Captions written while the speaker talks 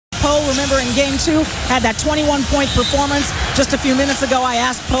Poe, remember in Game 2, had that 21-point performance. Just a few minutes ago, I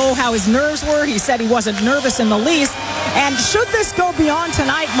asked Poe how his nerves were. He said he wasn't nervous in the least. And should this go beyond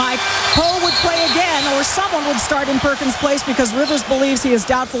tonight, Mike, Poe would play again, or someone would start in Perkins' place because Rivers believes he is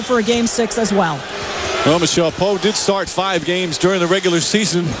doubtful for a Game 6 as well. Well, Michelle, Poe did start 5 games during the regular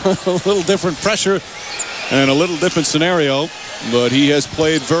season. A little different pressure and a little different scenario, but he has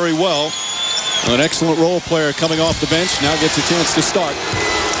played very well. An excellent role player coming off the bench, now gets a chance to start.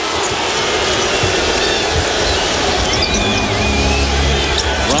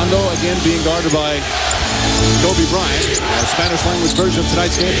 Rondo again being guarded by Kobe Bryant. Our Spanish language version of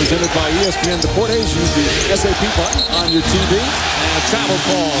tonight's game presented by ESPN Deportes. Use the SAP button on your TV. And a travel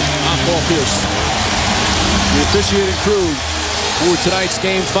call on Paul Pierce. The officiating crew for tonight's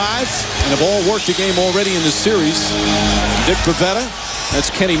Game 5 and have all worked a game already in this series. Dick Bavetta, that's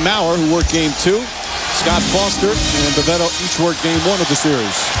Kenny Maurer, who worked Game 2. Scott Foster and Bavetta each worked Game 1 of the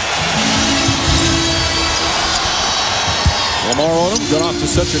series. Lamar Odom got off to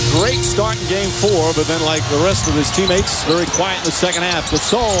such a great start in Game 4, but then like the rest of his teammates, very quiet in the second half.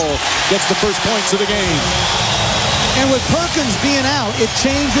 Gasol gets the first points of the game. And with Perkins being out, it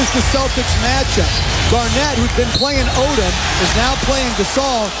changes the Celtics matchup. Garnett, who's been playing Odom, is now playing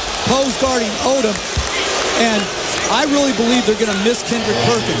Gasol. Poe's guarding Odom. And I really believe they're going to miss Kendrick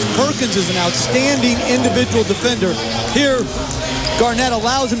Perkins. Perkins is an outstanding individual defender. Here, Garnett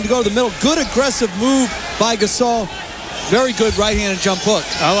allows him to go to the middle. Good aggressive move by Gasol. Very good right-handed jump hook.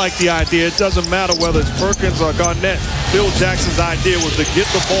 I like the idea. It doesn't matter whether it's Perkins or Garnett. Phil Jackson's idea was to get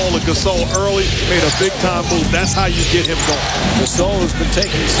the ball to Gasol early, made a big-time move. That's how you get him going. Gasol has been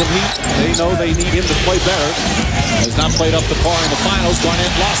taking some heat. They know they need him to play better. Has not played up to par in the finals.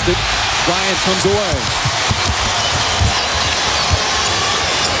 Garnett lost it. Bryant comes away.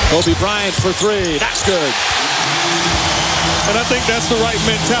 Kobe Bryant for 3. That's good. And I think that's the right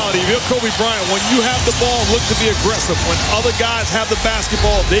mentality. If you're Kobe Bryant, when you have the ball, look to be aggressive. When other guys have the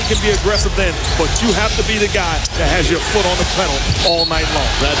basketball, they can be aggressive then. But you have to be the guy that has your foot on the pedal all night long.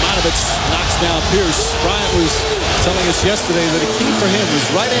 Radmanovich knocks down Pierce. Bryant was telling us yesterday that a key for him was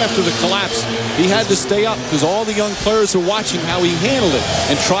right after the collapse, he had to stay up because all the young players are watching how he handled it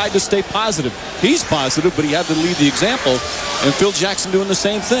and tried to stay positive. He's positive, but he had to lead the example. And Phil Jackson doing the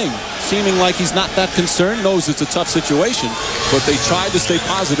same thing, seeming like he's not that concerned, knows it's a tough situation, but they tried to stay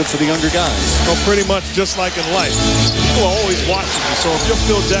positive for the younger guys. Well, pretty much just like in life. People are always watching you. So if you're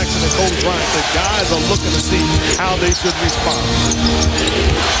Phil Jackson and Kobe Bryant, the guys are looking to see how they should respond.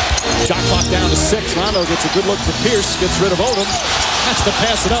 Shot clock down to 6. Rondo gets a good look for Pierce, gets rid of Odom. Has to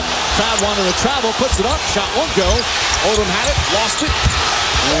pass it up. Crowd wanted to travel, puts it up. Shot won't go. Odom had it, lost it.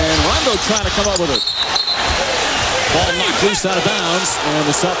 And Rondo trying to come up with it. Ball knocked loose out of bounds, and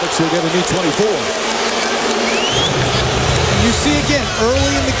the Celtics will get a new 24. You see again,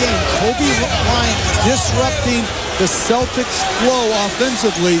 early in the game, Kobe Bryant disrupting the Celtics' flow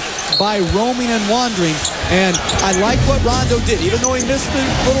offensively by roaming and wandering. And I like what Rondo did. Even though he missed the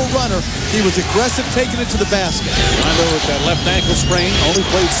little runner, he was aggressive taking it to the basket. Rondo with that left ankle sprain, only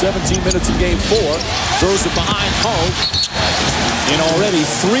played 17 minutes in Game 4. Throws it behind Poe. And already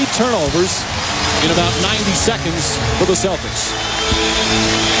 3 turnovers in about 90 seconds for the Celtics.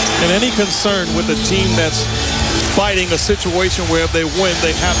 And any concern with a team that's fighting a situation where if they win,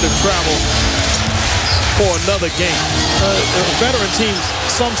 they have to travel for another game. Veteran teams,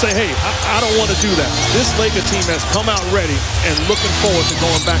 some say, hey, I don't want to do that. This Laker team has come out ready and looking forward to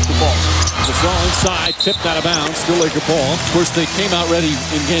going back to Boston. The throw inside, tipped out of bounds, still Laker ball. Of course, they came out ready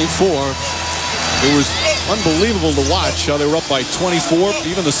in Game 4. It was unbelievable to watch how they were up by 24.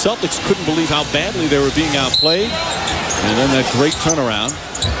 Even the Celtics couldn't believe how badly they were being outplayed. And then that great turnaround,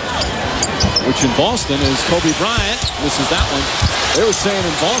 which in Boston is Kobe Bryant. This is that one. They were saying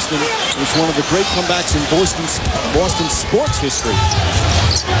in Boston it was one of the great comebacks in Boston sports history.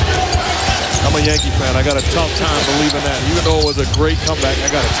 I'm a Yankee fan. I got a tough time believing that. Even though it was a great comeback, I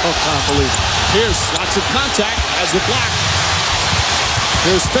got a tough time believing it. Here's lots of contact as the block.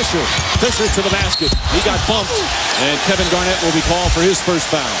 Here's Fisher. Fisher to the basket. He got bumped, and Kevin Garnett will be called for his first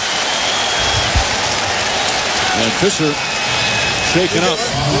foul. And Fisher shaken up,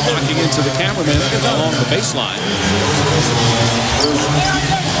 knocking into the cameraman along the baseline.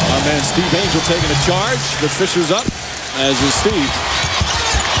 Our man Steve Angel taking a charge, but Fisher's up, as is Steve.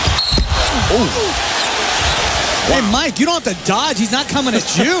 Oh. Wow. Hey, Mike, you don't have to dodge. He's not coming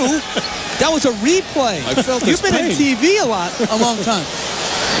at you. That was a replay. I felt You've been pain. in TV a long time.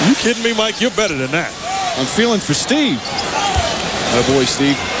 You kidding me, Mike? You're better than that. I'm feeling for Steve. Oh boy,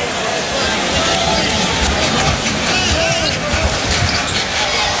 Steve.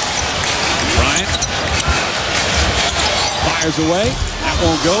 Bryant fires away. That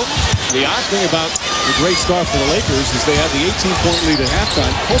won't go. The odd thing about the great start for the Lakers is they had the 18-point lead at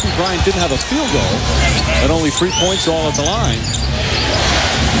halftime. Kobe Bryant didn't have a field goal, at only 3 points all at the line.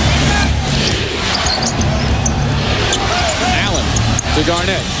 Allen to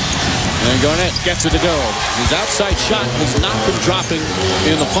Garnett. And Garnett gets it to go. His outside shot has not been dropping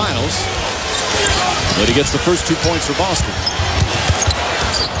in the finals, but he gets the first 2 points for Boston.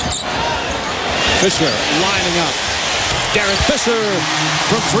 Fisher lining up. Derek Fisher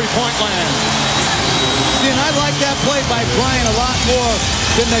from three-point land. See, and I like that play by Bryant a lot more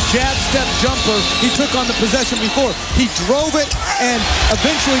than the jab step jumper he took on the possession before. He drove it and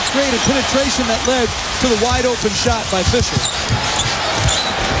eventually created penetration that led to the wide open shot by Fisher.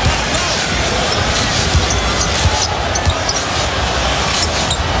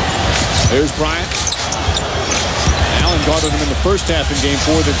 There's Bryant. Allen guarded him in the first half in Game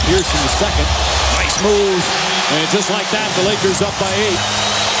 4, then Pierce in the second. Nice move. And just like that, the Lakers up by 8.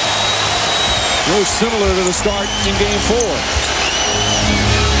 Real similar to the start in Game 4.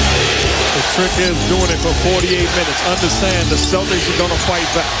 The trick is doing it for 48 minutes. Understand the Celtics are going to fight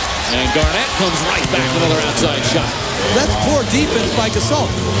back. And Garnett comes right back with another outside shot. That's poor defense by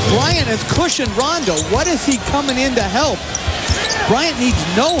Gasol. Bryant has cushioned Rondo. What is he coming in to help? Bryant needs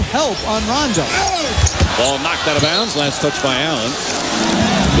no help on Rondo. Ball knocked out of bounds. Last touch by Allen.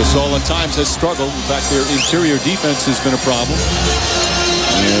 Gasol at times has struggled. In fact, their interior defense has been a problem.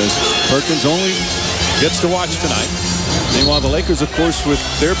 As Perkins only gets to watch tonight. Meanwhile, the Lakers, of course, with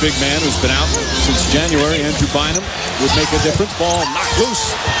their big man who's been out since January, Andrew Bynum, would make a difference. Ball knocked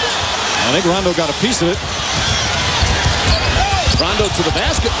loose. I think Rondo got a piece of it. Rondo to the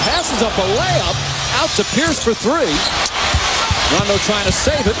basket, passes up a layup, out to Pierce for 3. Rondo trying to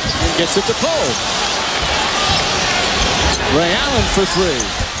save it and gets it to Poe. Ray Allen for 3.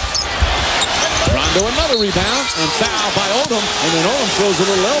 Rondo another rebound and foul by Odom, and then Odom throws a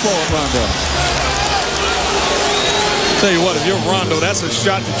little elbow at Rondo. Tell you what, if you're Rondo, that's a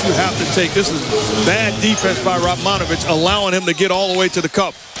shot that you have to take. This is bad defense by Radmanovic, allowing him to get all the way to the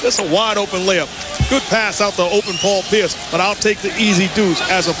cup. That's a wide open layup. Good pass out to open Paul Pierce, but I'll take the easy deuce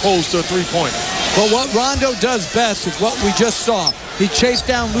as opposed to a three-pointer. Well, what Rondo does best is what we just saw. He chased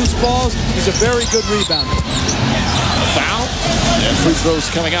down loose balls. He's a very good rebounder. A foul, and free throws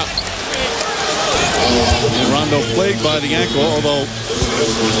coming up. And Rondo plagued by the ankle, although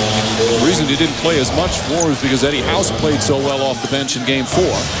the reason he didn't play as much more is because Eddie House played so well off the bench in Game 4.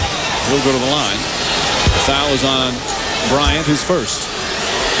 He'll go to the line. The foul is on Bryant, his first.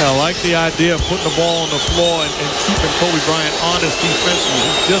 I like the idea of putting the ball on the floor and keeping Kobe Bryant honest defensively.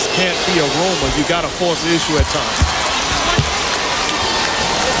 He just can't be a roamer. You got to force the issue at times.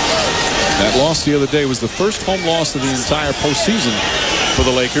 That loss the other day was the first home loss of the entire postseason for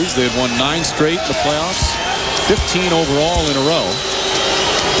the Lakers. They had won 9 straight in the playoffs, 15 overall in a row.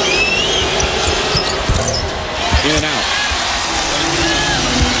 In and out.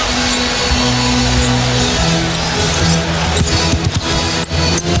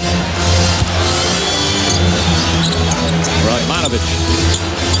 Radmanovic.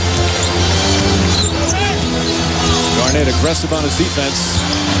 Garnett aggressive on his defense.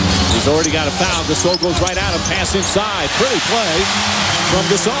 He's already got a foul. Gasol goes right at him. Pass inside. Pretty play from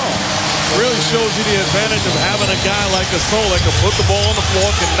Gasol. Really shows you the advantage of having a guy like Gasol that can put the ball on the floor,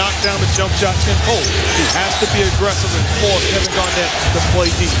 can knock down the jump shot, can hold. He has to be aggressive and force Kevin Garnett to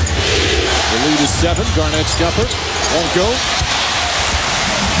play deep. The lead is 7. Garnett's jumper won't go.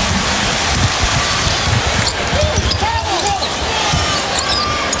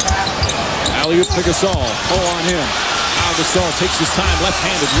 Alley-oop to Gasol. Pull on him. Now Gasol takes his time,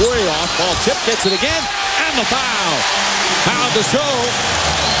 left-handed, way off. Ball tip, gets it again, and the foul. Foul Gasol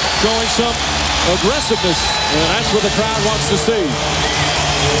showing some aggressiveness, and that's what the crowd wants to see.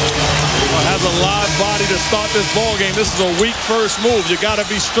 Well, has a live body to start this ball game. This is a weak first move. You got to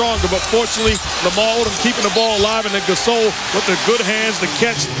be stronger, but fortunately, Lamar Odom keeping the ball alive, and then Gasol with the good hands, the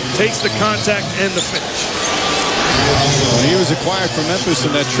catch, takes the contact and the finish. When he was acquired from Memphis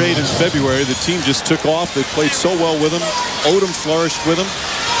in that trade in February, the team just took off. They played so well with him. Odom flourished with him.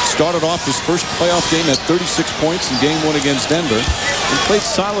 Started off his first playoff game at 36 points in Game 1 against Denver. He played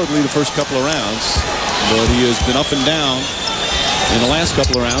solidly the first couple of rounds, but he has been up and down in the last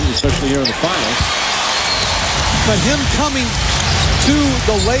couple of rounds, especially here in the finals. But him coming to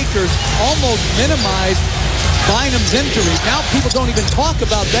the Lakers almost minimized Bynum's injury. Now people don't even talk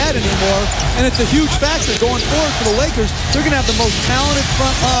about that anymore, and it's a huge factor going forward for the Lakers. They're going to have the most talented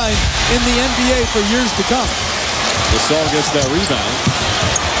front line in the NBA for years to come. Gasol gets that rebound.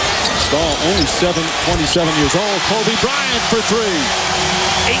 Gasol only 27 years old. Kobe Bryant for 3.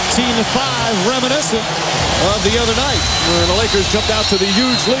 18-5, reminiscent of the other night where the Lakers jumped out to the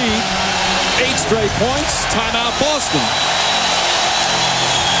huge lead. 8 straight points. Timeout, Boston.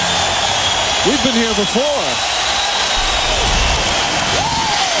 We've been here before.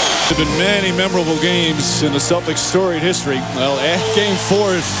 There have been many memorable games in the Celtics' storied history. Well, add Game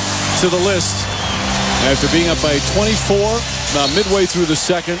 4 to the list. After being up by 24, midway through the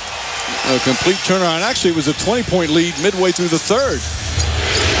second, a complete turnaround. Actually, it was a 20-point lead midway through the third.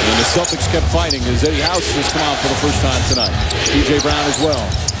 And the Celtics kept fighting as Eddie House has come out for the first time tonight. P.J. Brown as well.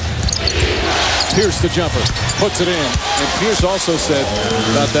 Pierce the jumper, puts it in. And Pierce also said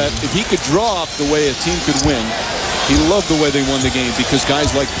about that, if he could draw up the way a team could win, he loved the way they won the game because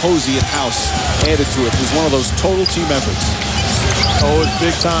guys like Posey and House added to it. It was one of those total team efforts. Oh, it's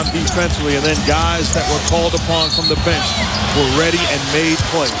big time defensively, and then guys that were called upon from the bench were ready and made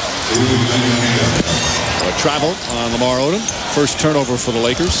plays. Travel on Lamar Odom. First turnover for the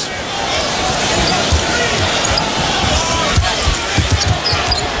Lakers.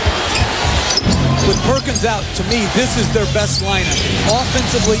 With Perkins out, to me, this is their best lineup,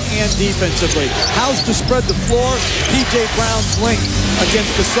 offensively and defensively. House to spread the floor, P.J. Brown's link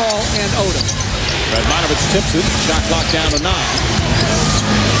against Gasol and Odom. Radmanovich tips it. Shot clock down to 9.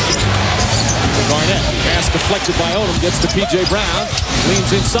 Garnett, pass deflected by Odom, gets to P.J. Brown,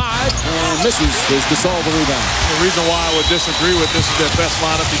 leans inside, and misses. There's Gasol the rebound. The reason why I would disagree with this is their best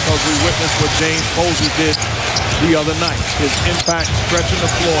lineup because we witnessed what James Posey did the other night. His impact, stretching the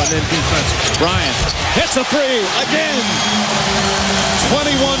floor, and then defense. Bryant hits a three again.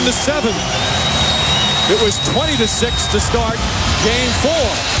 21-7. It was 20-6 to start Game 4.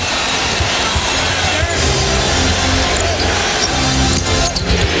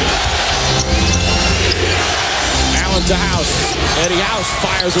 Allen to House. Eddie House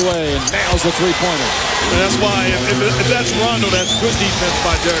fires away and nails the three-pointer. And that's why, if that's Rondo, that's good defense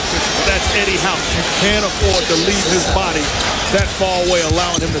by Derek Fisher. But that's Eddie House. You can't afford to leave his body that far away,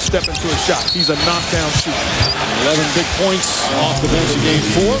 allowing him to step into a shot. He's a knockdown shooter. 11 big points off the bench in Game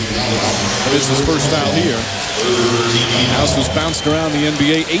 4. This is his first foul here. House has bounced around the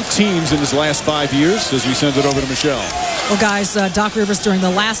NBA 8 teams in his last 5 years as we send it over to Michelle. Well, guys, Doc Rivers during the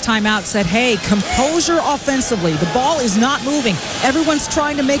last timeout said, hey, composure offensively. The ball is not moving. Everyone's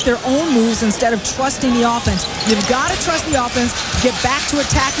trying to make their own moves instead of trusting the offense. You've got to trust the offense, get back to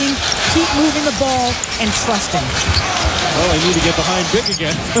attacking, keep moving the ball, and trusting. Well, they need to get behind big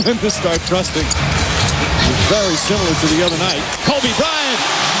again to start trusting. Very similar to the other night. Kobe Bryant,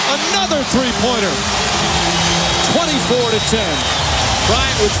 another three-pointer. 24-10.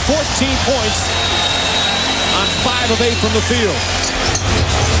 Bryant with 14 points on 5 of 8 from the field.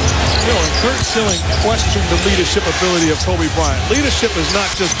 You know, and Kurt Schilling questioned the leadership ability of Kobe Bryant. Leadership is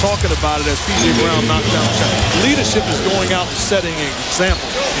not just talking about it as P.J. Brown knocked down shot. Leadership is going out and setting an example.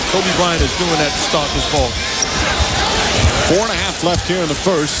 And Kobe Bryant is doing that to start this ball. 4.5 left here in the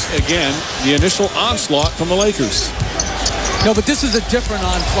first. Again, the initial onslaught from the Lakers. No, but this is a different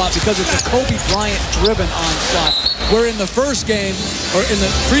onslaught because it's a Kobe Bryant-driven onslaught. Where in the first game, or in the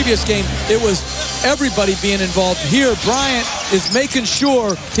previous game, it was everybody being involved. Here, Bryant is making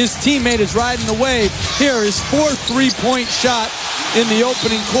sure his teammate is riding the wave. Here, his 4th three-point shot in the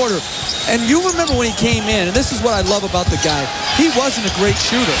opening quarter. And you remember when he came in, and this is what I love about the guy. He wasn't a great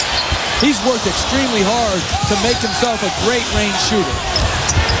shooter. He's worked extremely hard to make himself a great range shooter.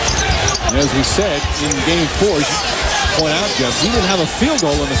 And as we said, in Game 4, as you point out, Jeff, he didn't have a field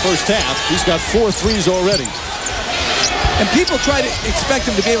goal in the first half. He's got 4 threes already. And people try to expect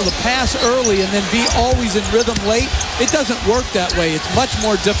him to be able to pass early and then be always in rhythm late. It doesn't work that way. It's much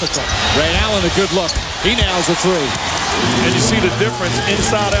more difficult. Ray Allen, a good look. He nails a 3. And you see the difference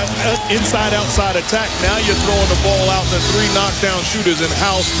inside-outside attack. Now you're throwing the ball out to 3 knockdown shooters in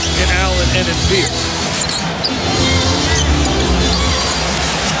House, in Allen, and in Pierce.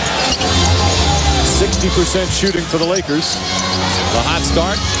 60% shooting for the Lakers. The hot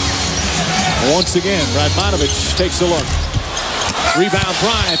start. Once again, Radmanovich takes a look. Rebound,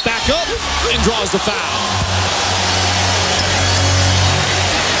 Bryant, back up, and draws the foul.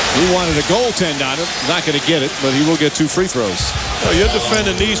 He wanted a goaltend on him. Not going to get it, but he will get 2 free throws. Well, you're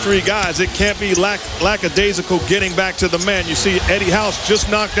defending these 3 guys. It can't be lackadaisical getting back to the man. You see Eddie House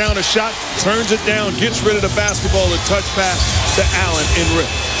just knocked down a shot, turns it down, gets rid of the basketball, a touch pass to Allen in rip.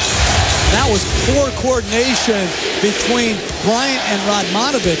 That was poor coordination between Bryant and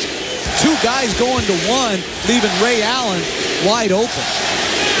Radmanovich. 2 guys going to 1, leaving Ray Allen wide open.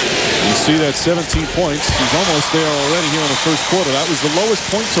 You see that 17 points. He's almost there already here in the first quarter. That was the lowest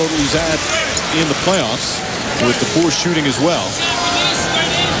point total he's had in the playoffs with the poor shooting as well.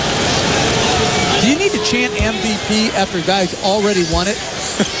 Do you need to chant MVP after guys already won it?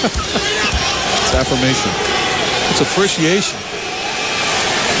 It's affirmation. It's appreciation.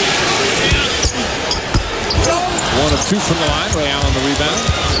 1 of 2 from the line. Ray Allen the rebound.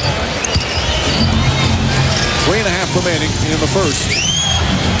 3.5 remaining in the first.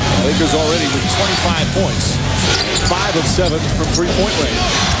 Lakers already with 25 points. 5 of 7 from three-point range.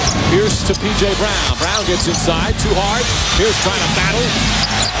 Pierce to P.J. Brown. Brown gets inside. Too hard. Pierce trying to battle.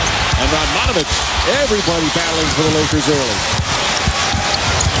 And Radmanovich. Everybody battling for the Lakers early.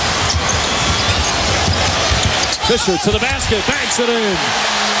 Fisher to the basket. Banks it in.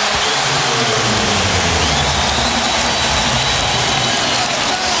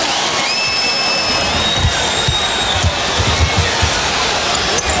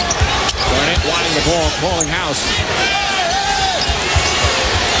 Garnett wanting the ball. Calling house.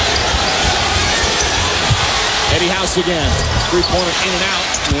 Eddie House again. Three-pointer in and out.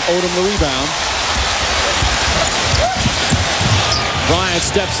 And Odom the rebound. Bryant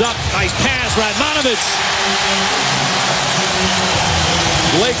steps up. Nice pass. Radmanovich.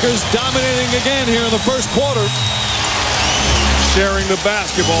 Lakers dominating again here in the first quarter. Sharing the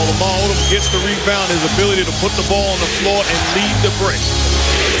basketball. Lamar Odom gets the rebound. His ability to put the ball on the floor and lead the break.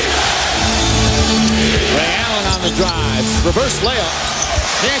 Ray Allen on the drive. Reverse layup.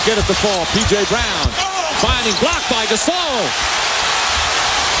 Can't get it to fall. P.J. Brown. Finding blocked by Gasol.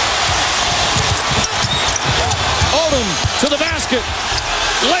 Odom to the basket.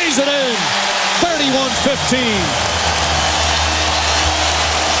 Lays it in. 31-15.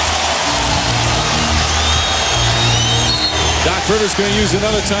 Doc Rivers going to use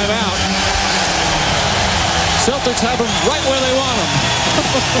another timeout. Celtics have him right where they want him.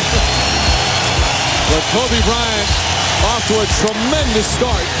 But Kobe Bryant off to a tremendous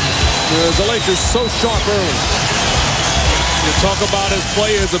start. The Lakers so sharp early. You talk about his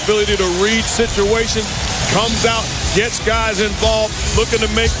play, his ability to read situations, comes out, gets guys involved, looking to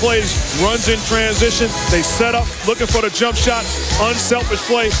make plays, runs in transition. They set up, looking for the jump shot, unselfish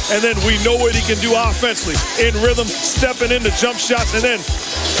play, and then we know what he can do offensively. In rhythm, stepping into jump shots, and then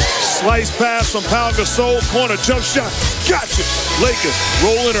slice pass from Pau Gasol, corner jump shot. Gotcha! Lakers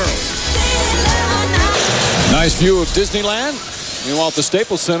rolling early. Nice view of Disneyland. Meanwhile, at the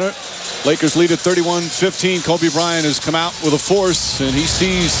Staples Center, Lakers lead at 31-15. Kobe Bryant has come out with a force, and he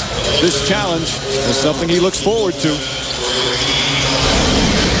sees this challenge as something he looks forward to.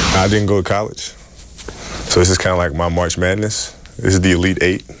 I didn't go to college, so this is kind of like my March Madness. This is the Elite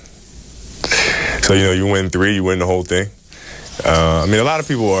Eight. So, you know, you win 3, you win the whole thing. I mean, a lot of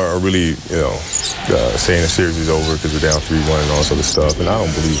people are really, saying the series is over because we're down 3-1 and all this other stuff, and I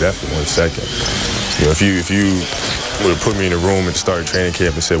don't believe that for 1 second. You know, if you would have put me in a room at the start of training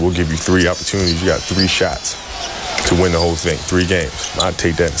camp and said, we'll give you 3 opportunities, you got 3 shots to win the whole thing, 3 games, I'd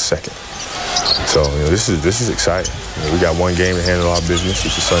take that in a second. So, you know, this is exciting. You know, we got 1 game to handle our business,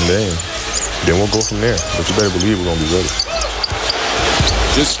 which is Sunday, and then we'll go from there. But you better believe we're going to be ready.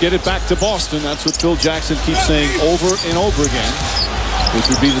 Just get it back to Boston. That's what Phil Jackson keeps saying over and over again, which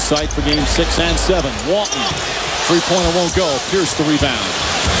would be the site for games 6 and 7. Walton, three-pointer won't go. Pierce the rebound.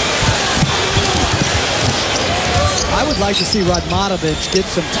 I would like to see Radmanovich get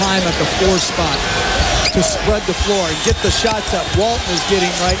some time at the 4 spot to spread the floor and get the shots that Walton is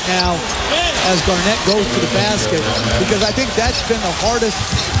getting right now as Garnett goes to the basket, because I think that's been the hardest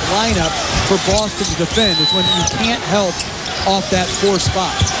lineup for Boston to defend, is when you can't help off that 4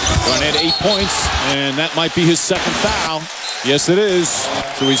 spot. Garnett 8 points, and that might be his second foul. Yes, it is.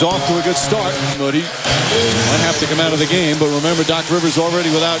 So he's off to a good start, but he might have to come out of the game. But remember, Doc Rivers already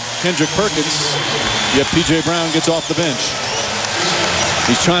without Kendrick Perkins, yet P.J. Brown gets off the bench.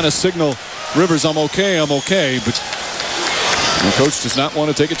 He's trying to signal Rivers, I'm okay, but the coach does not want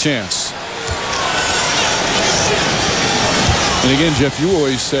to take a chance. And again, Jeff, you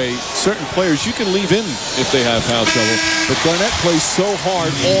always say certain players you can leave in if they have foul trouble, but Garnett plays so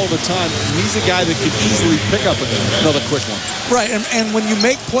hard all the time. He's a guy that can easily pick up another quick one. Right, and when you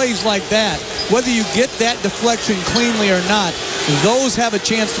make plays like that, whether you get that deflection cleanly or not, those have a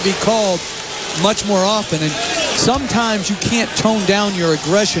chance to be called much more often. And sometimes you can't tone down your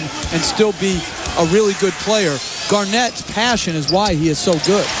aggression and still be a really good player. Garnett's passion is why he is so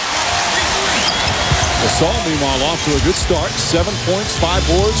good. Gasol, meanwhile, off to a good start. 7 points, 5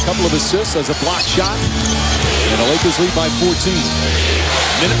 boards, couple of assists as a block shot. And the Lakers lead by 14.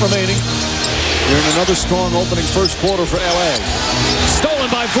 Minute remaining. We're in another strong opening first quarter for L.A. Stolen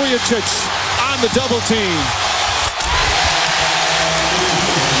by Vujicic on the double team.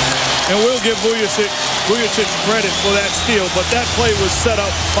 And we'll give Vujicic Vujacic credit for that steal, but that play was set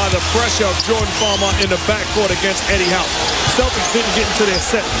up by the pressure of Jordan Farmer in the backcourt against Eddie House. Celtics didn't get into their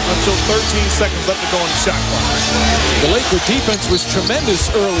set until 13 seconds left to go on the shot clock. The Laker defense was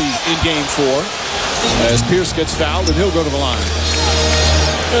tremendous early in Game 4 as Pierce gets fouled, and he'll go to the line.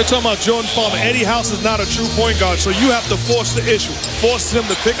 They're talking about Jordan Farmer. Eddie House is not a true point guard, so you have to force the issue. Force him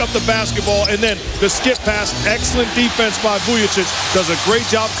to pick up the basketball, and then the skip pass. Excellent defense by Vujacic. Does a great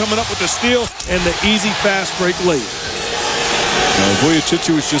job coming up with the steal and the easy fast break layup. Vujacic,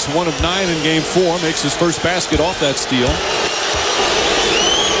 who was just 1 of 9 in Game 4, makes his first basket off that steal.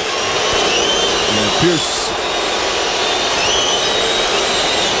 And Pierce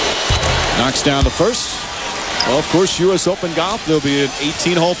knocks down the first. Well, of course, U.S. Open golf, there'll be an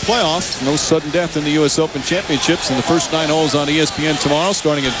 18-hole playoff. No sudden death in the U.S. Open Championships. In the first 9 holes on ESPN tomorrow,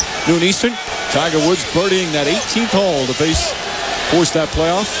 starting at noon Eastern. Tiger Woods birdieing that 18th hole to force that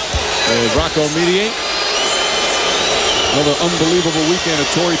playoff. Rocco Mediate. Another unbelievable weekend at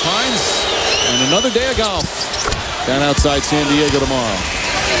Torrey Pines. And another day of golf down outside San Diego tomorrow.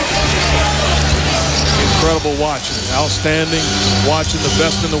 Incredible watching. Outstanding. Watching the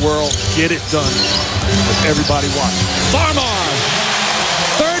best in the world get it done. With everybody watching. Farmar,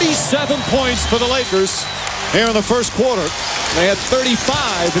 37 points for the Lakers here in the first quarter. They had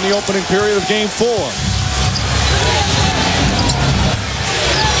 35 in the opening period of Game 4.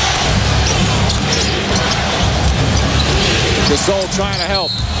 Gasol trying to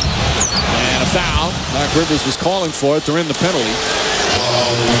help. And a foul. Doc Rivers was calling for it. They're in the penalty.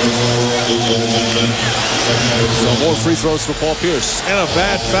 So more free throws for Paul Pierce. And a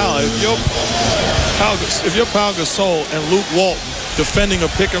bad foul. If you're Pau Gasol and Luke Walton defending a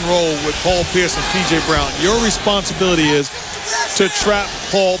pick and roll with Paul Pierce and P.J. Brown, your responsibility is to trap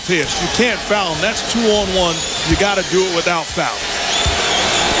Paul Pierce. You can't foul him. That's 2-on-1. You got to do it without foul.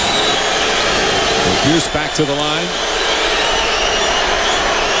 Pierce back to the line.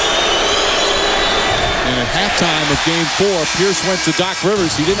 And at halftime of Game 4, Pierce went to Doc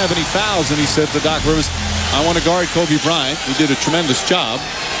Rivers. He didn't have any fouls, and he said to Doc Rivers, I want to guard Kobe Bryant. He did a tremendous job.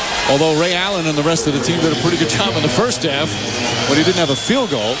 Although Ray Allen and the rest of the team did a pretty good job in the first half, but he didn't have a field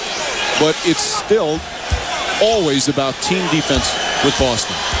goal. But it's still always about team defense with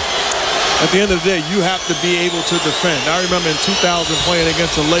Boston. At the end of the day, you have to be able to defend. I remember in 2000 playing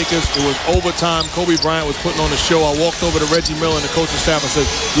against the Lakers, it was overtime. Kobe Bryant was putting on the show. I walked over to Reggie Miller and the coaching staff and said,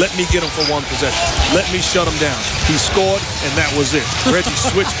 let me get him for one possession. Let me shut him down. He scored, and that was it. Reggie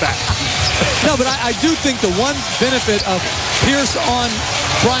switched back. No, but I do think the one benefit of Pierce on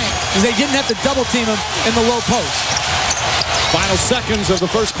Bryant is they didn't have to double team him in the low post. Final seconds of the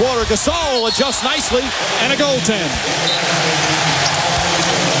first quarter. Gasol adjusts nicely, and a goaltend.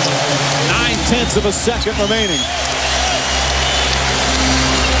 9/10 of a second remaining.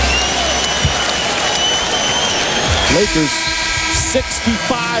 Lakers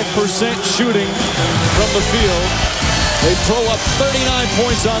 65% shooting from the field. They throw up 39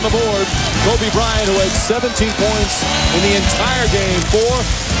 points on the board. Kobe Bryant, who had 17 points in the entire game,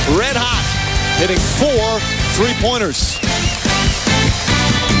 4 red hot, hitting 4 3-pointers.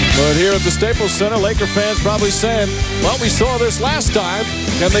 But here at the Staples Center, Laker fans probably saying, well, we saw this last time.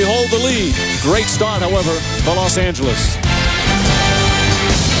 Can they hold the lead? Great start, however, for Los Angeles.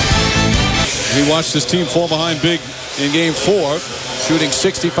 He watched his team fall behind big in Game 4, shooting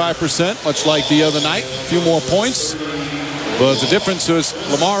 65%, much like the other night. A few more points. But the difference is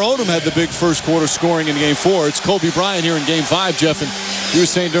Lamar Odom had the big first quarter scoring in Game 4. It's Kobe Bryant here in Game 5, Jeff. And you were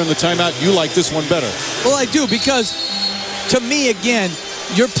saying during the timeout you like this one better. Well, I do, because to me, again,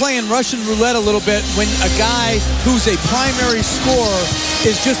 you're playing Russian roulette a little bit when a guy who's a primary scorer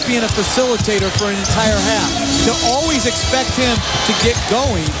is just being a facilitator for an entire half. To always expect him to get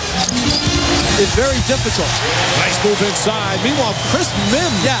going is very difficult. Nice move inside. Meanwhile, Chris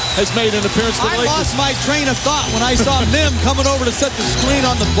Mihm has made an appearance for the Lakers. I lost my train of thought when I saw Mihm coming over to set the screen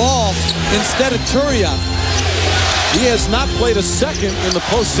on the ball instead of Turiev. He has not played a second in the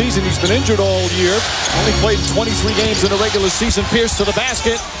postseason. He's been injured all year. Only played 23 games in the regular season. Pierce to the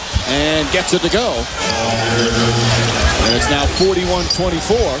basket and gets it to go. And it's now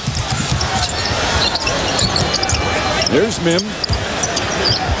 41-24. There's Mihm.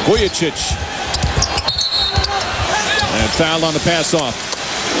 Vujacic. And fouled on the pass off.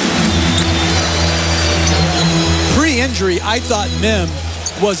 Pre-injury, I thought Mihm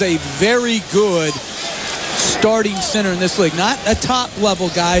was a very good starting center in this league. Not a top-level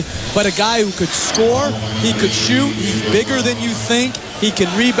guy, but a guy who could score, he could shoot, he's bigger than you think, he can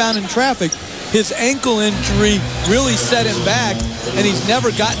rebound in traffic. His ankle injury really set him back, and he's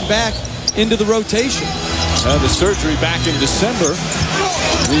never gotten back into the rotation. The surgery back in December.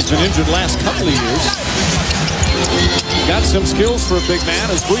 He's been injured the last couple of years. Got some skills for a big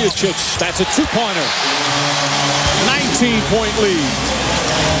man as Vujacic. That's a two-pointer. 19-point lead.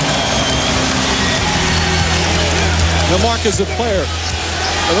 Now, Mark, as a player,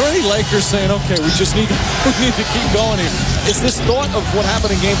 are there any Lakers saying, okay, we need to keep going here? Is this thought of what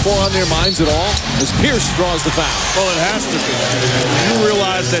happened in Game 4 on their minds at all? As Pierce draws the foul. Well, it has to be. You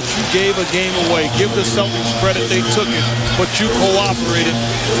realize that you gave a game away. Give the Celtics credit, they took it, but you cooperated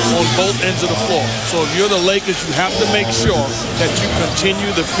on both ends of the floor. So if you're the Lakers, you have to make sure that you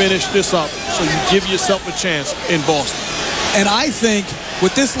continue to finish this up so you give yourself a chance in Boston. And I think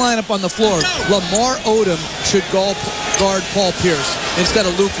with this lineup on the floor, Lamar Odom should guard Paul Pierce instead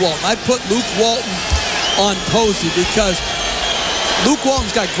of Luke Walton. I'd put Luke Walton on Posey because Luke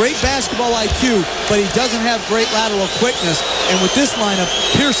Walton's got great basketball IQ, but he doesn't have great lateral quickness. And with this lineup,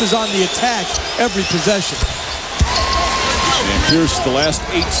 Pierce is on the attack every possession. And Pierce, the last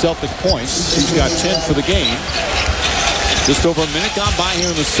 8 Celtic points. He's got 10 for the game. Just over a minute gone by here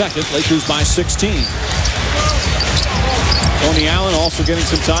in the second. Lakers by 16. Tony Allen also getting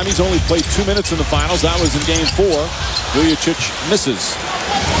some time. He's only played 2 minutes in the finals. That was in Game 4. Vujacic misses.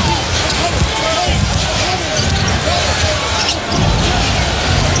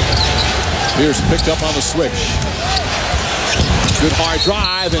 Pierce picked up on the switch. Good hard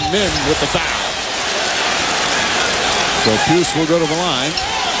drive, and Mim with the foul. So Pierce will go to the line.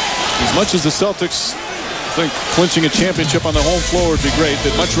 As much as the Celtics think clinching a championship on the home floor would be great,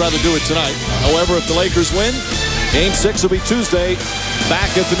 they'd much rather do it tonight. However, if the Lakers win, Game 6 will be Tuesday,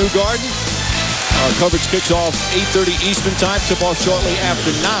 back at the New Garden. Our coverage kicks off 8:30 Eastern Time. Tip off shortly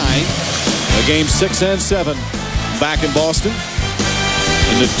after 9. Game 6 and 7 back in Boston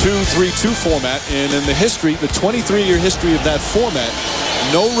in the 2-3-2 format. And in the history, the 23-year history of that format,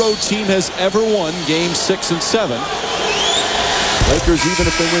 no road team has ever won Game 6 and 7. Lakers, even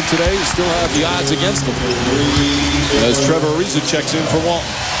if they win today, still have the odds against them. As Trevor Ariza checks in for Walton.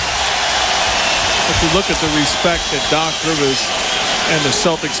 If you look at the respect that Doc Rivers and the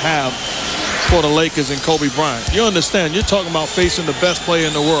Celtics have for the Lakers and Kobe Bryant, you understand, you're talking about facing the best player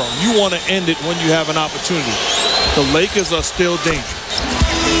in the world. You want to end it when you have an opportunity. The Lakers are still dangerous.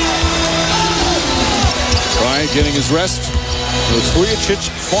 Bryant getting his rest. So it's Vujacic,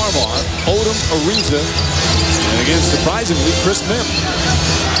 Farmar, Odom, Ariza, and again, surprisingly, Chris Mim.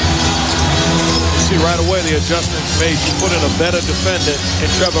 See right away the adjustments made. You put in a better defender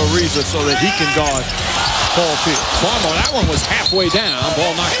in Trevor Ariza so that he can guard Paul Pierce. Farmar, that one was halfway down.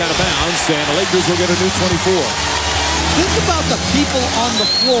 Ball knocked out of bounds, and the Lakers will get a new 24. Think about the people on the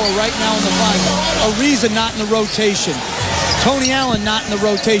floor right now in the final. Ariza not in the rotation. Tony Allen not in the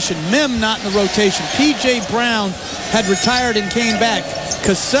rotation. Mim not in the rotation. P.J. Brown had retired and came back.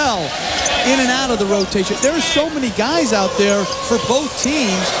 Cassell in and out of the rotation. There are so many guys out there for both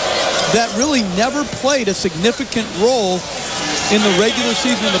teams that really never played a significant role in the regular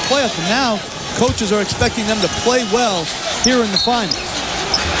season and the playoffs. And now coaches are expecting them to play well here in the finals.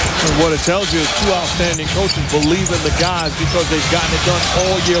 And what it tells you is two outstanding coaches believe in the guys because they've gotten it done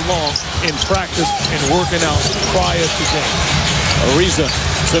all year long in practice and working out prior to game. Ariza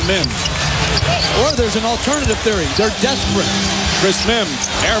to Mim. Or there's an alternative theory. They're desperate. Chris Mim,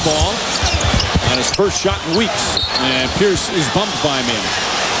 air ball on his first shot in weeks. And Pierce is bumped by Mim.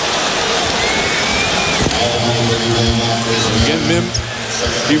 Again, Mim,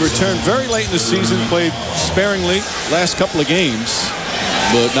 he returned very late in the season, played sparingly last couple of games,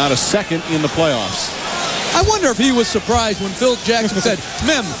 but not a second in the playoffs. I wonder if he was surprised when Phil Jackson said,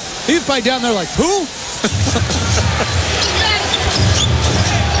 Mim, he was probably down there like, who?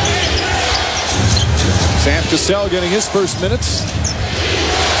 Sam Cassell getting his first minutes.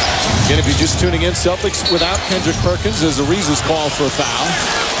 Again, if you're just tuning in, Celtics without Kendrick Perkins as Ariza's call for a foul.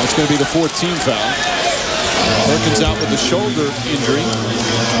 That's going to be the 14th foul. Perkins out with a shoulder injury.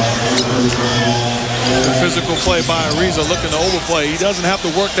 The physical play by Ariza looking to overplay. He doesn't have to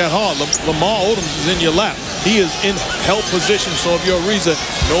work that hard. Lamar Odom is in your lap. He is in help position, so if you're Ariza,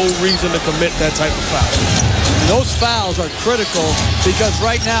 no reason to commit that type of foul. Those fouls are critical because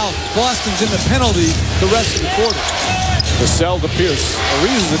right now Boston's in the penalty the rest of the quarter. Cassell to Pierce.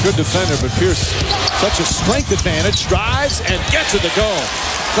 Ariza's a good defender, but Pierce, such a strength advantage, drives and gets it to go.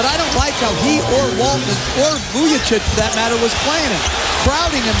 But I don't like how he or Walton or Vujacic, for that matter, was playing him.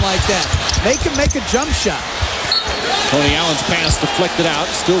 Crowding him like that. Make him make a jump shot. Tony Allen's pass deflected out.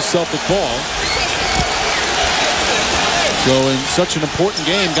 Still Celtic ball. So in such an important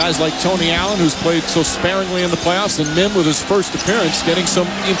game, guys like Tony Allen, who's played so sparingly in the playoffs, and Mim with his first appearance getting some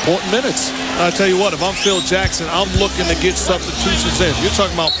important minutes. I'll tell you what, if I'm Phil Jackson, I'm looking to get substitutions in. You're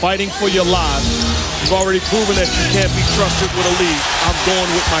talking about fighting for your lives. You've already proven that you can't be trusted with a lead. I'm going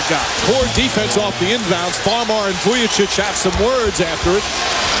with my guy. Poor defense off the inbounds. Farmar and Vujicic have some words after it.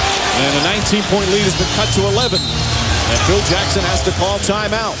 And a 19-point lead has been cut to 11. And Phil Jackson has to call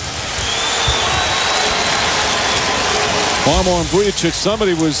timeout. Farmar and Vujicic,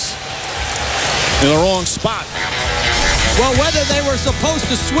 somebody was in the wrong spot. Well, whether they were supposed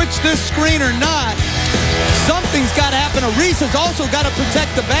to switch this screen or not, something's got to happen. Ariza's also got to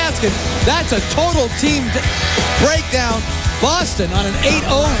protect the basket. That's a total team breakdown. Boston on an 8-0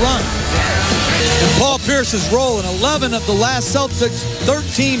 run. And Paul Pierce is rolling. 11 of the last Celtics,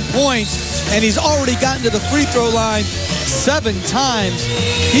 13 points, and he's already gotten to the free throw line 7 times.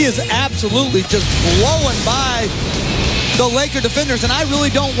 He is absolutely just blowing by the Laker defenders, and I really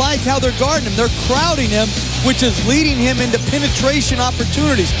don't like how they're guarding him. They're crowding him, which is leading him into penetration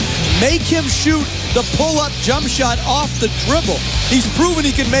opportunities. Make him shoot the pull-up jump shot off the dribble. He's proven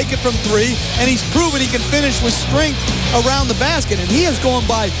he can make it from 3, and he's proven he can finish with strength around the basket, and he is going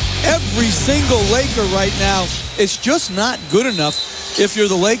by every single Laker right now. It's just not good enough if you're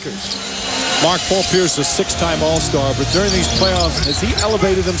the Lakers. Mark, Paul Pierce, a 6-time All-Star, but during these playoffs, has he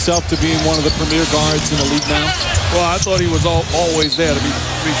elevated himself to being one of the premier guards in the league now? Well, I thought he was always there, to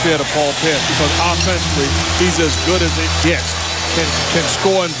be fair to Paul Pierce, because offensively, he's as good as it gets. Can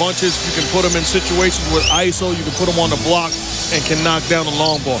score in bunches. You can put him in situations with ISO. You can put him on the block and can knock down the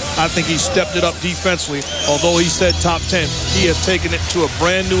long ball. I think he stepped it up defensively. Although he said top 10, he has taken it to a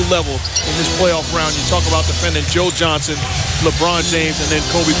brand new level in this playoff round. You talk about defending Joe Johnson, LeBron James, and then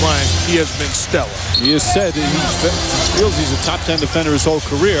Kobe Bryant. He has been stellar. He has said that he feels he's a top 10 defender his whole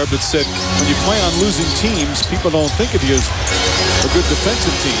career, but said when you play on losing teams, people don't think of you as a good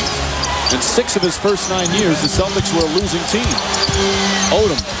defensive team. In 6 of his first 9 years, the Celtics were a losing team.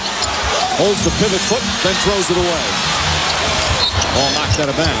 Odom holds the pivot foot, then throws it away. Ball knocked out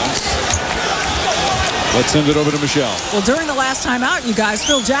of bounds. Let's send it over to Michelle. Well, during the last time out, you guys,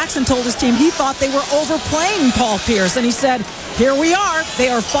 Phil Jackson told his team he thought they were overplaying Paul Pierce. And he said, here we are. They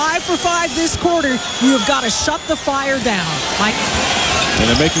are 5 for 5 this quarter. You have got to shut the fire down. Mike.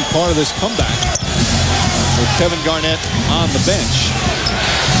 And they're making part of this comeback with Kevin Garnett on the bench.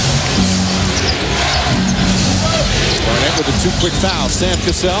 Garnett with the 2 quick fouls. Sam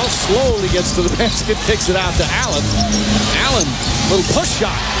Cassell slowly gets to the basket, kicks it out to Allen. Allen, little push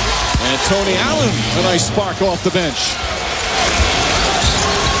shot. And Tony Allen, a nice spark off the bench.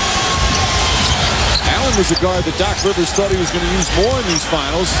 Allen was a guard that Doc Rivers thought he was going to use more in these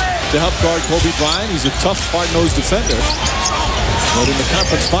finals to help guard Kobe Bryant. He's a tough, hard-nosed defender. But in the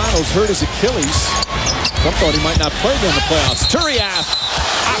conference finals, hurt his Achilles. Some thought he might not play during the playoffs. Turiaf,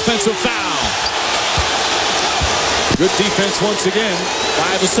 offensive foul. Good defense once again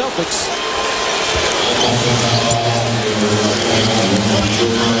by the Celtics.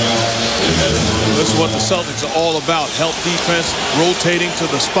 This is what the Celtics are all about. Help defense, rotating to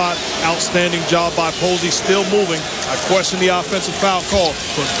the spot. Outstanding job by Posey, still moving. I question the offensive foul call,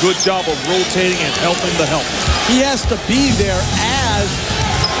 but good job of rotating and helping the help. He has to be there as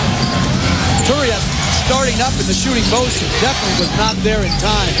Turiaf starting up in the shooting motion. Definitely was not there in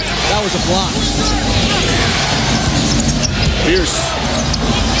time. That was a block. Pierce.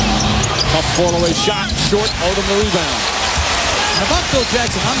 Tough fall-away shot. Short, Odom the rebound. If I'm Phil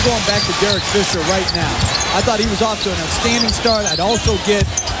Jackson, I'm going back to Derek Fisher right now. I thought he was off to an outstanding start. I'd also get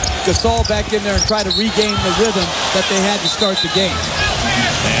Gasol back in there and try to regain the rhythm that they had to start the game.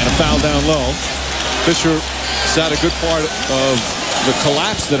 And a foul down low. Fisher sat a good part of the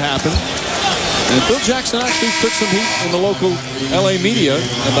collapse that happened. And Phil Jackson actually took some heat in the local LA media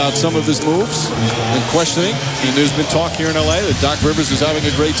about some of his moves and questioning. And there's been talk here in LA that Doc Rivers is having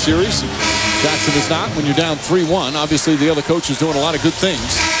a great series. Jackson is not. When you're down 3-1, obviously the other coach is doing a lot of good things.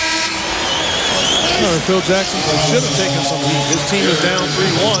 Phil Jackson should have taken some heat. His team is down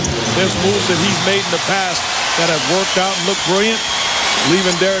 3-1. There's moves that he's made in the past that have worked out and looked brilliant.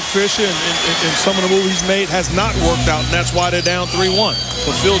 Leaving Derek Fisher and some of the moves he's made has not worked out, and that's why they're down 3-1.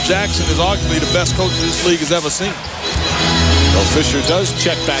 But Phil Jackson is arguably the best coach this league has ever seen. Well, Fisher does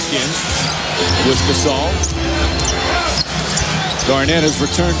check back in with Gasol. Garnett has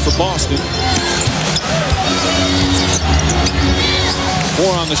returned for Boston.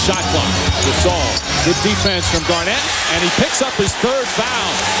 4 on the shot clock. Gasol, good defense from Garnett, and he picks up his 3rd foul.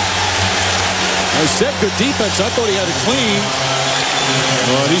 I said good defense. I thought he had it clean.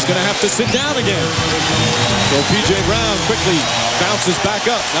 But he's going to have to sit down again. So P.J. Brown quickly bounces back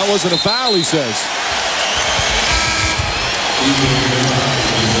up. That wasn't a foul, he says.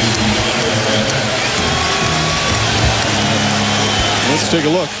 Let's take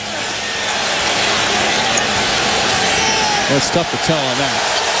a look. It's tough to tell on that.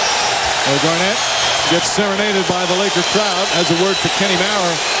 Oh, Garnett gets serenaded by the Laker crowd. Has a word for Kenny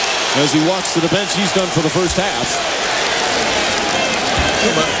Maurer as he walks to the bench. He's done for the first half.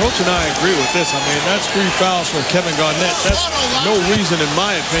 Coach and I agree with this. I mean, that's 3 fouls for Kevin Garnett. That's no reason, in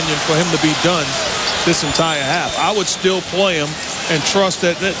my opinion, for him to be done this entire half. I would still play him and trust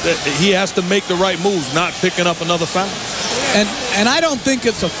that he has to make the right moves, not picking up another foul. And I don't think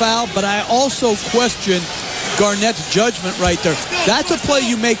it's a foul, but I also question Garnett's judgment right there. That's a play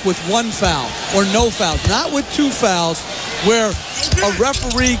you make with 1 foul or no fouls, not with 2 fouls, where a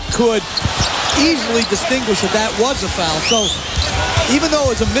referee could easily distinguish that that was a foul. So even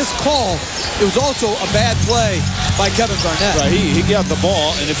though it was a missed call, it was also a bad play by Kevin Garnett. Right, he got the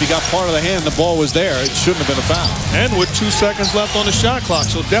ball, and if he got part of the hand, the ball was there. It shouldn't have been a foul. And with 2 seconds left on the shot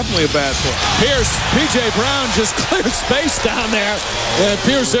clock, so definitely a bad play. Pierce, P.J. Brown just cleared space down there, and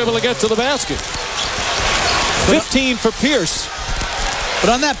Pierce able to get to the basket. 15 for Pierce.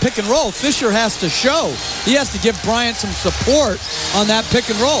 But on that pick and roll, Fisher has to show. He has to give Bryant some support on that pick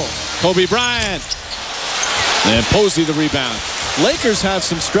and roll. Kobe Bryant. And Posey the rebound. Lakers have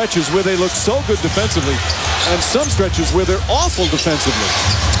some stretches where they look so good defensively, and some stretches where they're awful defensively.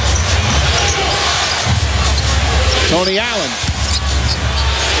 Tony Allen.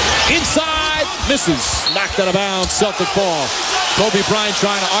 Inside. Misses. Knocked out of bounds. Celtic ball. Kobe Bryant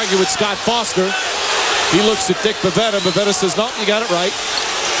trying to argue with Scott Foster. He looks at Dick Bavetta. Bavetta says, no, you got it right.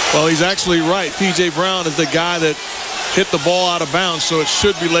 Well, he's actually right. P.J. Brown is the guy that hit the ball out of bounds, so it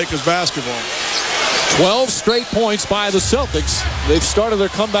should be Lakers basketball. 12 straight points by the Celtics. They've started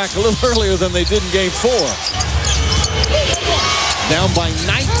their comeback a little earlier than they did in Game 4. Down by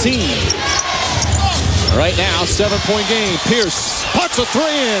 19. Right now, 7-point game. Pierce puts a 3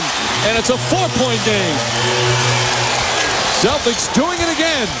 in, and it's a 4-point game. Celtics doing it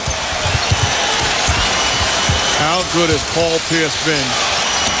again. How good has Paul Pierce been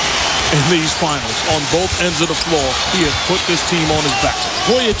in these finals? On both ends of the floor, he has put this team on his back.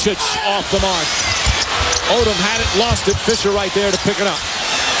 Vujicic off the mark. Odom had it, lost it. Fisher right there to pick it up.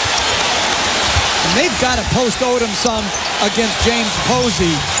 And they've got to post Odom some against James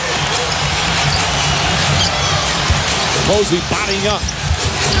Posey. Posey bodying up.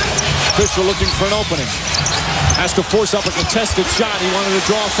 Fisher looking for an opening. Has to force up a contested shot. He wanted to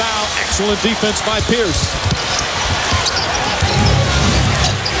draw a foul. Excellent defense by Pierce.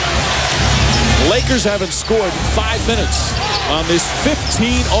 The Lakers haven't scored in 5 minutes on this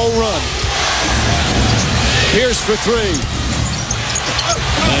 15-0 run. Pierce for 3. And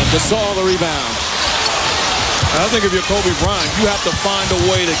Gasol the rebound. I think if you're Kobe Bryant, you have to find a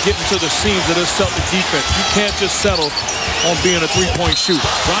way to get into the seams of this Celtic defense. You can't just settle on being a 3-point shooter.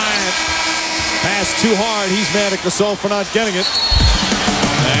 Bryant passed too hard. He's mad at Gasol for not getting it.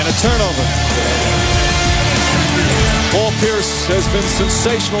 And a turnover. Paul Pierce has been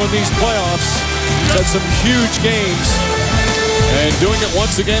sensational in these playoffs. He's had some huge games. And doing it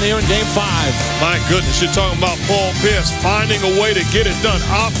once again here in Game 5. My goodness, you're talking about Paul Pierce finding a way to get it done.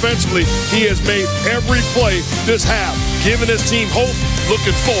 Offensively, he has made every play this half, giving his team hope,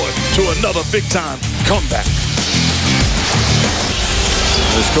 looking forward to another big-time comeback.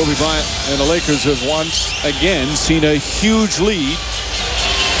 As Kobe Bryant and the Lakers have once again seen a huge lead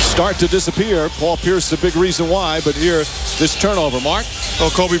start to disappear. Paul Pierce is a big reason why, but here, this turnover, Mark. Well,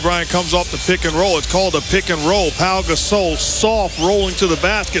 Kobe Bryant comes off the pick and roll. It's called a pick and roll. Pau Gasol soft rolling to the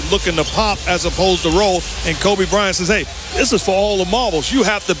basket, looking to pop as opposed to roll. And Kobe Bryant says, hey, this is for all the marbles. You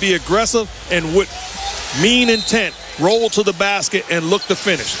have to be aggressive and with mean intent, roll to the basket and look to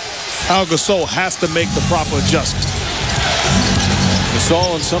finish. Pau Gasol has to make the proper adjustment.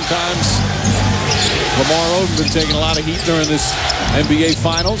 Gasol and sometimes Lamar Odom been taking a lot of heat during this NBA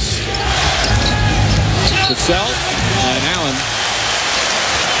Finals. Cassell and Allen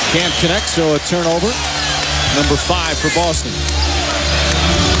can't connect, so a turnover. Number 5 for Boston.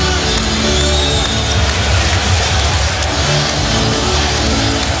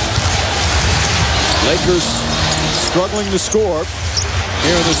 Lakers struggling to score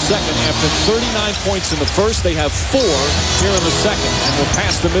here in the second. After 39 points in the first, they have 4 here in the second, and we're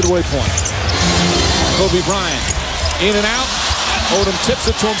past the midway point. Kobe Bryant in and out. Odom tips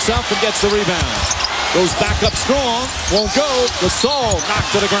it to himself and gets the rebound. Goes back up strong. Won't go. Gasol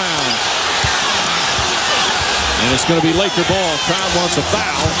knocked to the ground. And it's going to be Laker ball. Crowd wants a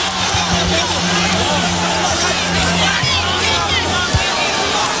foul.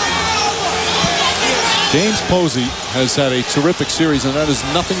 James Posey has had a terrific series, and that has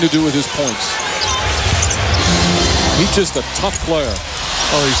nothing to do with his points. He's just a tough player.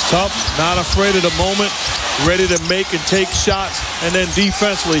 Oh, he's tough, not afraid of the moment, ready to make and take shots, and then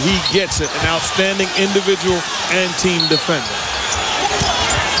defensively, he gets it. An outstanding individual and team defender.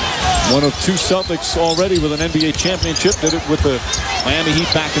 One of two Celtics already with an NBA championship. Did it with the Miami Heat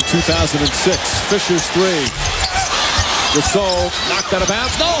back in 2006. Fisher's three. Gasol knocked out of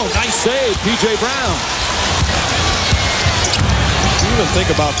bounds. No, nice save, P.J. Brown. You even think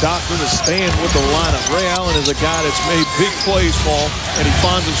about Doc Rivers staying with the lineup. Ray Allen is a guy that's made big plays for him, and he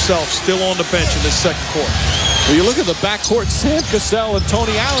finds himself still on the bench in this second quarter. Well, you look at the backcourt, Sam Cassell and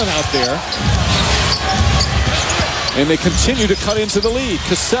Tony Allen out there. And they continue to cut into the lead.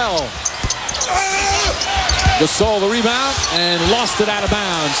 Cassell. Gasol the rebound and lost it out of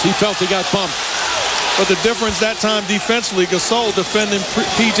bounds. He felt he got bumped. But the difference that time defensively, Gasol defending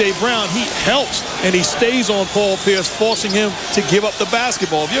P.J. Brown, he helps and he stays on Paul Pierce, forcing him to give up the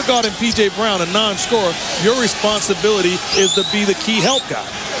basketball. If you're guarding P.J. Brown, a non-scorer, your responsibility is to be the key help guy.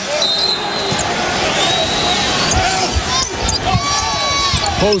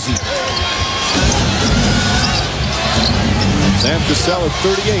 Posey. Sam Cassell at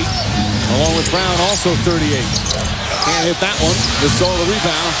 38, along with Brown also 38. Can't hit that one. Gasol the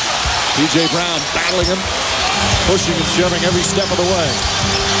rebound. P.J. Brown battling him, pushing and shoving every step of the way.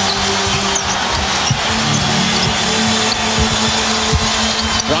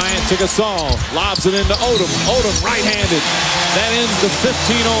 Bryant to Gasol, lobs it into Odom. Odom right-handed. That ends the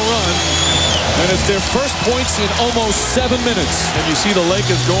 15-0 run. And it's their first points in almost 7 minutes. And you see the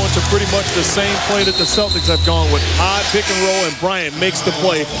Lakers going to pretty much the same play that the Celtics have gone with. High pick and roll, and Bryant makes the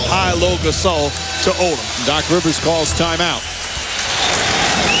play. High-low Gasol to Odom. Doc Rivers calls timeout.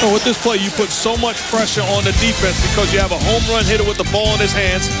 So with this play, you put so much pressure on the defense because you have a home run hitter with the ball in his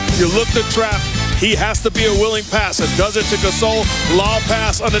hands. You look to trap. He has to be a willing passer. Does it to Gasol. Lob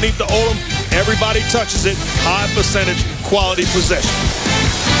pass underneath the Odom. Everybody touches it. High percentage, quality possession.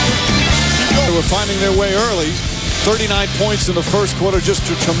 They were finding their way early. 39 points in the first quarter, just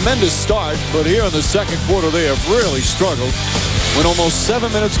a tremendous start. But here in the second quarter, they have really struggled. Went almost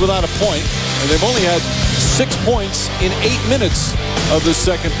 7 minutes without a point, and they've only had 6 points in 8 minutes of the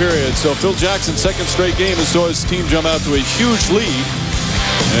second period. So Phil Jackson's second straight game has saw his team jump out to a huge lead,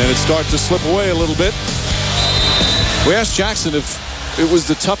 and it started to slip away a little bit. We asked Jackson if it was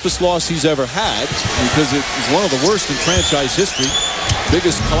the toughest loss he's ever had, because it was one of the worst in franchise history,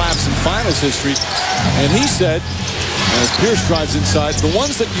 biggest collapse in finals history. And he said, as Pierce drives inside, the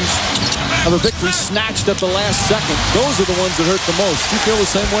ones that you have a victory snatched at the last second, those are the ones that hurt the most. Do you feel the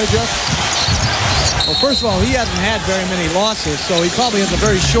same way, Jeff? Well, first of all, he hasn't had very many losses, so he probably has a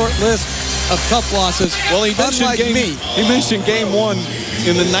very short list of tough losses. Well, he mentioned He mentioned game one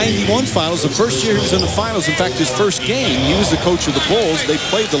in the 91 finals, the first year he was in the finals. In fact, his first game, he was the coach of the Bulls. They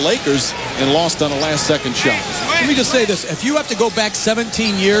played the Lakers and lost on a last-second shot. Let me just say this. If you have to go back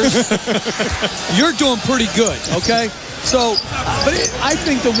 17 years, you're doing pretty good, okay? So, but I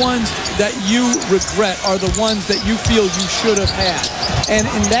think the ones that you regret are the ones that you feel you should have had. And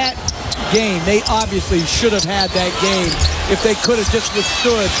in that game, they obviously should have had that game if they could have just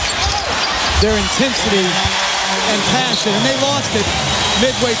withstood their intensity and passion. And they lost it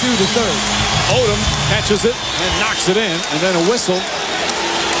midway through the third. Odom catches it and knocks it in, and then a whistle.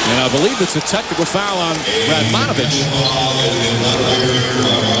 And I believe it's a technical foul on Radmanovich.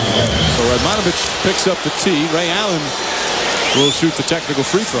 So Radmanovich picks up the tee. Ray Allen will shoot the technical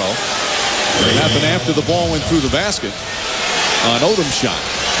free throw. It happened after the ball went through the basket. An Odom shot.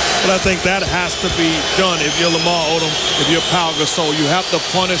 But I think that has to be done if you're Lamar Odom, if you're Pau Gasol. You have to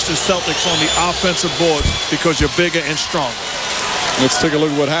punish the Celtics on the offensive boards because you're bigger and stronger. Let's take a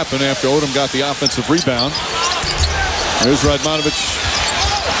look at what happened after Odom got the offensive rebound. There's Radmanovich.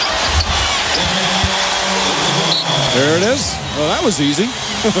 There it is. Well, that was easy.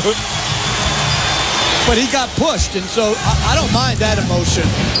 But he got pushed, and so I don't mind that emotion.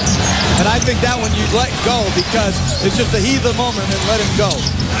 And I think that one you let go because it's just the heat of the moment and let him go.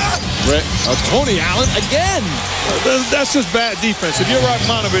 Tony Allen again. That's just bad defense. If you're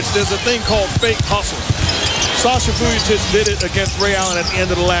Radmanovich, there's a thing called fake hustle. Sasha Vujacic did it against Ray Allen at the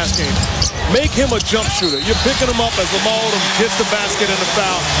end of the last game. Make him a jump shooter. You're picking him up as Lamar Odom gets the basket and the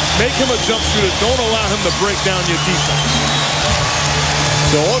foul. Make him a jump shooter. Don't allow him to break down your defense.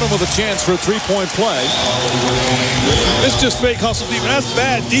 So Odom with a chance for a three-point play. It's just fake hustle defense. That's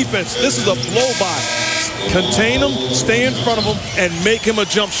bad defense. This is a blow-by. Contain him, stay in front of him, and make him a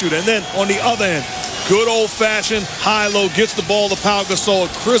jump shooter. And then on the other end, good old-fashioned high-low, gets the ball to Pau Gasol.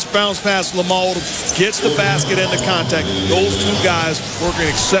 Crisp bounce pass Lamar Odom, gets the basket and the contact. Those two guys working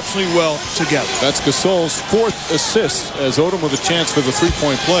exceptionally well together. That's Gasol's fourth assist as Odom with a chance for the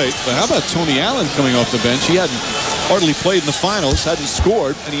three-point play. But how about Tony Allen coming off the bench? He hadn't hardly played in the finals, hadn't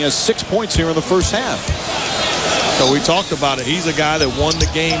scored, and he has 6 points here in the first half. So we talked about it. He's a guy that won the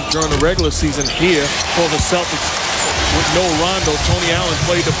game during the regular season here for the Celtics. with no Rondo, Tony Allen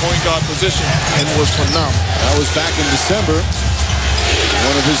played the point guard position and was phenomenal. That was back in December.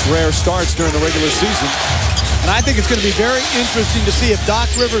 One of his rare starts during the regular season. And I think it's going to be very interesting to see if Doc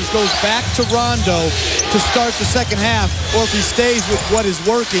Rivers goes back to Rondo to start the second half, or if he stays with what is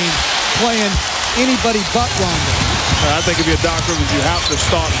working, playing anybody but Rondo. I think if you're Doc Rivers, you have to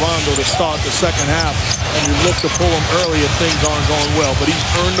start Rondo to start the second half, and you look to pull him early if things aren't going well. But he's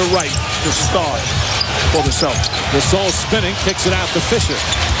earned the right to start for the Celtics. Gasol spinning, kicks it out to Fisher.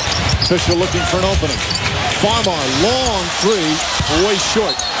 Fisher looking for an opening. Farmar, long three, way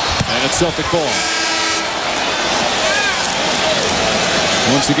short. And it's Celtic ball.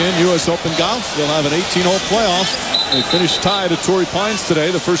 Once again, U.S. Open Golf. They'll have an 18-hole playoff. They finished tied at Torrey Pines today.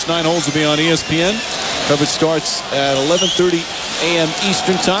 The first 9 holes will be on ESPN. Coverage starts at 11:30 a.m.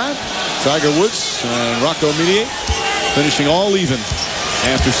 Eastern Time. Tiger Woods and Rocco Mediate finishing all even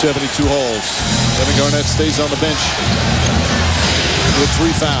after 72 holes. Kevin Garnett stays on the bench with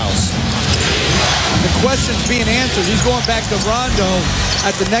 3 fouls. The question's being answered. He's going back to Rondo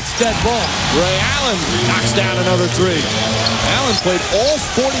at the next dead ball. Ray Allen knocks down another 3. Allen played all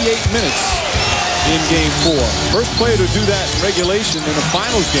 48 minutes in Game 4. First player to do that in regulation in a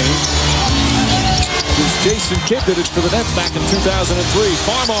finals game was Jason Kidd, did it for the Nets back in 2003.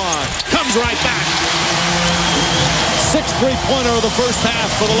 Farmar comes right back. 6th three-pointer of the first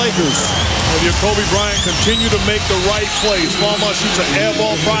half for the Lakers. If your Kobe Bryant continue to make the right plays, Farmar shoots an air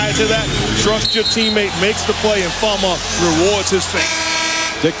ball prior to that. Trust your teammate, makes the play, and Farmar rewards his fate.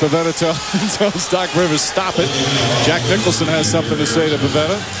 Dick Pavetta tells Doc Rivers, stop it. Jack Nicholson has something to say to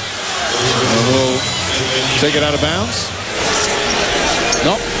Pavetta. And we'll take it out of bounds.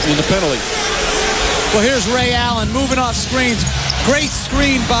 Nope, in the penalty. Well, here's Ray Allen moving off screens. Great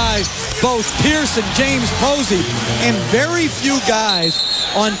screen by both Pierce and James Posey. And very few guys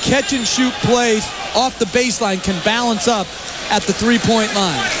on catch-and-shoot plays off the baseline can balance up at the three-point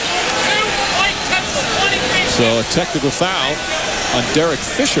line. So a technical foul on Derek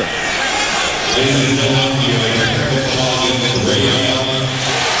Fisher.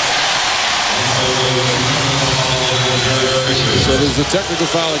 So there's a technical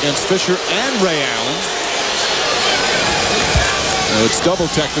foul against Fisher and Ray Allen. It's double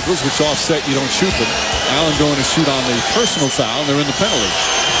technicals, which offset you don't shoot them. Allen going to shoot on the personal foul, and they're in the penalty.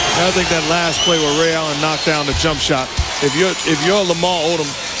 I think that last play where Ray Allen knocked down the jump shot, if you're Lamar Odom,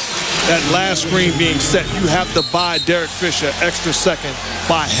 that last screen being set, you have to buy Derek Fisher extra second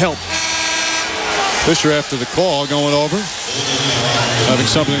by help. Fisher after the call going over, having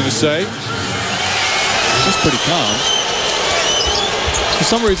something to say. He's pretty calm. For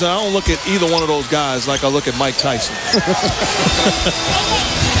some reason, I don't look at either one of those guys like I look at Mike Tyson.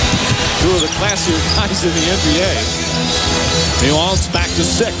 Two of the classier guys in the NBA. Meanwhile, it's back to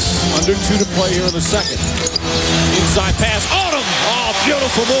 6. Under 2 to play here in the second. Inside pass. Odom! Oh,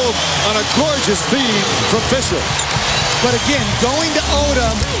 beautiful move on a gorgeous feed from Fisher. But again, going to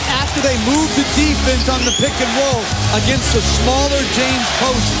Odom after they moved the defense on the pick and roll against the smaller James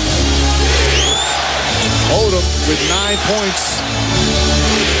Posey. Odom with 9 points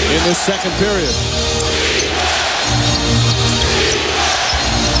in the second period.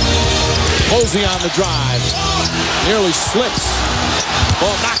 Posey on the drive. Nearly slips.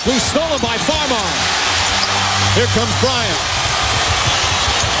 Ball knocked loose, stolen by Farmar. Here comes Bryant.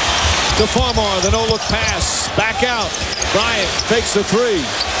 To Farmar, the no-look pass. Back out. Bryant fakes a 3.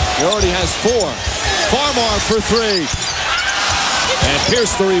 He already has 4. Farmar for 3. And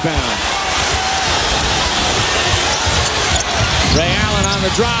Pierce the rebound. Ray Allen on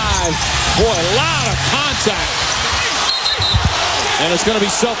the drive. Boy, a lot of contact. And it's going to be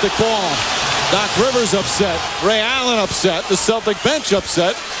Celtic ball. Doc Rivers upset. Ray Allen upset. The Celtic bench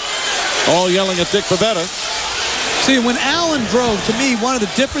upset. All yelling at Dick Pavetta. See, when Allen drove, to me, one of the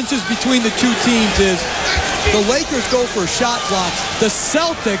differences between the two teams is the Lakers go for shot blocks. The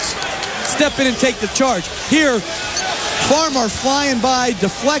Celtics step in and take the charge. Here, Farmar flying by,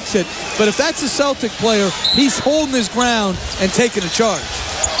 deflects it. But if that's a Celtic player, he's holding his ground and taking a charge.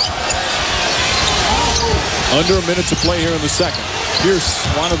 Under a minute to play here in the second. Pierce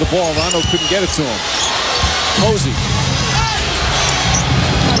wanted the ball. Rondo couldn't get it to him. Posey.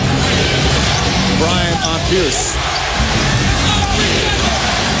 Bryant on Pierce.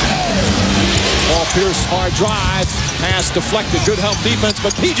 Ball Pierce, hard drive. Pass deflected. Good help defense,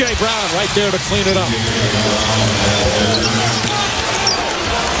 but P.J. Brown right there to clean it up.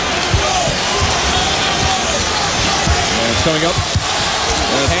 And coming up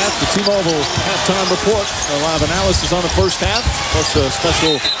at half, the T-Mobile halftime report. A live analysis on the first half, plus a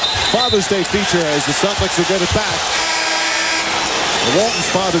special Father's Day feature as the Celtics will get it back. The Walton's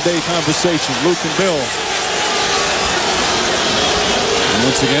Father's Day conversation, Luke and Bill.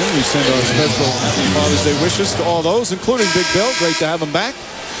 Once again, we send our special Happy Father's Day wishes to all those, including Big Bill. Great to have him back.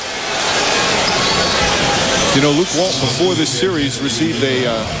 You know, Luke Walton, before this series, received a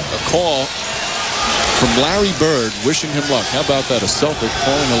call from Larry Bird wishing him luck. How about that? A Celtic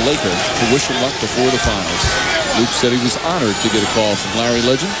calling a Laker to wish him luck before the finals. Luke said he was honored to get a call from Larry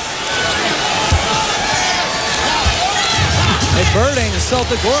Legend. Hey, Bird ain't a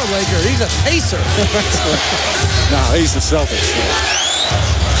Celtic or a Laker. He's a Pacer. No, he's the Celtics.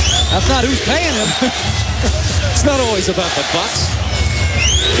 That's not who's paying him. It's not always about the Bucks.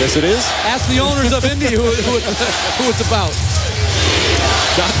 Yes, it is. Ask the owners of Indy who it's about.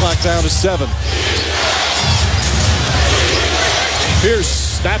 Shot clock down to 7.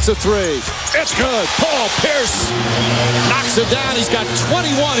 Pierce, that's a 3. It's good. Paul Pierce knocks it down. He's got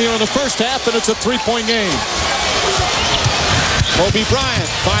 21 here in the first half, and it's a 3-point game. Kobe Bryant,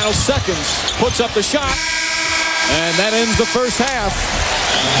 final seconds, puts up the shot, and that ends the first half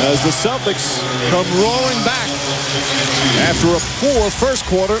as the Celtics come roaring back. After a poor first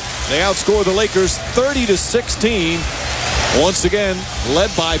quarter, they outscore the Lakers 30-16. Once again,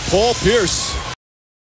 led by Paul Pierce.